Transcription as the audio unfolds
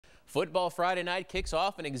Football Friday night kicks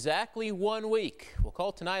off in exactly 1 week. We'll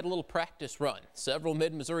call tonight a little practice run. Several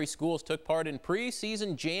mid-Missouri schools took part in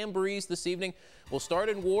preseason jamborees this evening. We'll start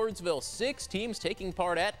in Wardsville. 6 teams taking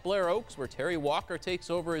part at Blair Oaks, where Terry Walker takes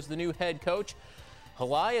over as the new head coach.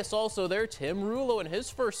 Elias also there. Tim Rulo in his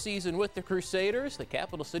first season with the Crusaders. The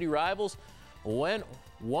Capital City rivals went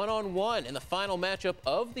one-on-one in the final matchup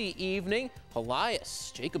of the evening.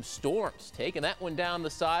 Elias, Jacob Storms taking that one down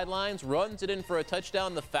the sidelines, runs it in for a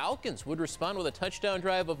touchdown. The Falcons would respond with a touchdown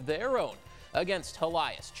drive of their own against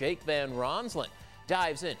Elias. Jake Van Ronslen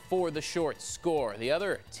dives in for the short score. The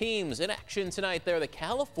other teams in action tonight there, the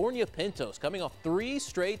California Pintos, coming off 3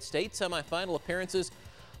 straight state semifinal appearances.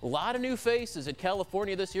 A lot of new faces at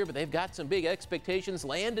California this year, but they've got some big expectations.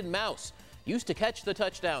 Landon Mouse used to catch the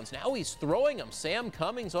touchdowns. Now he's throwing them. Sam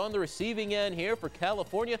Cummings on the receiving end here for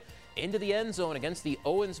California into the end zone against the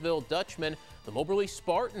Owensville Dutchmen. The Moberly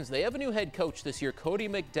Spartans, they have a new head coach this year, Cody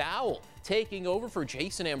McDowell, taking over for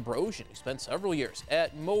Jason Ambrosian, who spent several years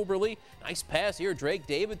at Moberly. Nice pass here, Drake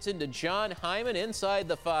Davidson to John Hyman inside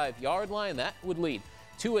the 5-yard line. That would lead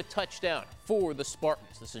to a touchdown for the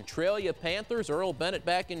Spartans. The Centralia Panthers, Earl Bennett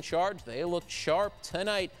back in charge. They look sharp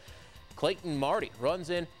tonight. Clayton Marty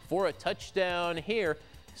runs in for a touchdown here.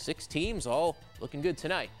 6 teams all looking good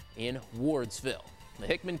tonight in Wardsville. The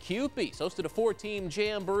Hickman Cupies hosted a 4-team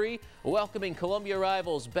jamboree, welcoming Columbia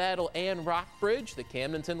rivals Battle and Rockbridge. The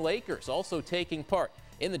Camdenton Lakers also taking part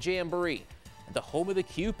in the jamboree. At the home of the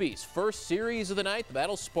Cupies, first series of the night, the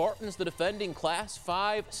Battle Spartans, the defending Class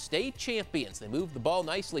 5 state champions. They move the ball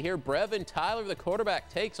nicely here. Brevin Tyler, the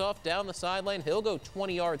quarterback, takes off down the sideline. He'll go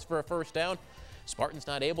 20 yards for a first down. Spartans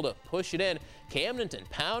not able to push it in. Camdenton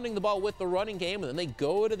pounding the ball with the running game, and then they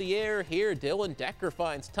go to the air here. Dylan Decker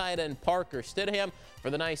finds tight end Parker Stidham for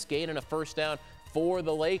the nice gain and a first down for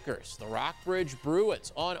the Lakers. The Rockbridge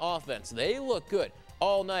Bruins on offense. They look good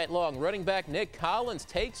all night long. Running back Nick Collins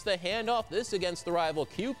takes the handoff. This against the rival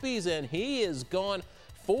Cupies, and he is gone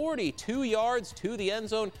 42 yards to the end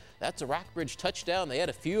zone. That's a Rockbridge touchdown. They had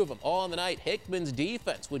a few of them all on the night. Hickman's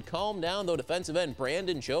defense would calm down, though. Defensive end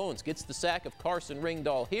Brandon Jones gets the sack of Carson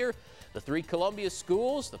Ringdahl here. The 3 Columbia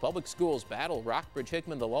schools, the public schools battle Rockbridge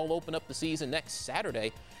Hickman. They'll all open up the season next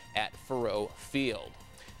Saturday at Faroe Field.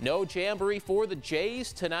 No jamboree for the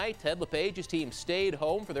Jays tonight. Ted LePage's team stayed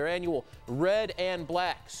home for their annual red and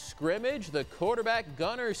black scrimmage. The quarterback,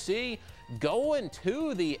 Gunner C., going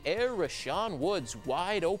to the air. Rashawn Woods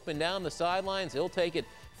wide open down the sidelines. He'll take it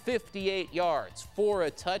 58 yards for a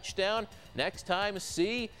touchdown. Next time,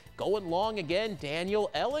 C going long again. Daniel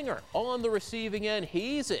Ellinger on the receiving end.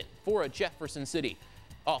 He's in for a Jefferson City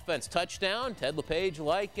offense touchdown. Ted LePage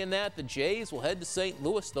liking that. The Jays will head to St.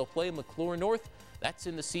 Louis. They'll play McClure North. That's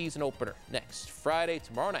in the season opener next Friday.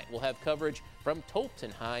 Tomorrow night, we'll have coverage from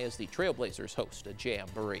Tolton High as the Trailblazers host a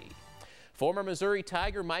jamboree. Former Missouri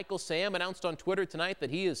Tiger Michael Sam announced on Twitter tonight that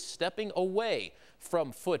he is stepping away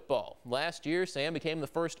from football. Last year, Sam became the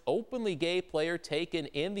first openly gay player taken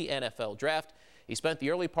in the NFL draft. He spent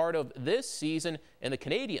the early part of this season in the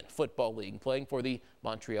Canadian Football League playing for the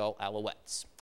Montreal Alouettes.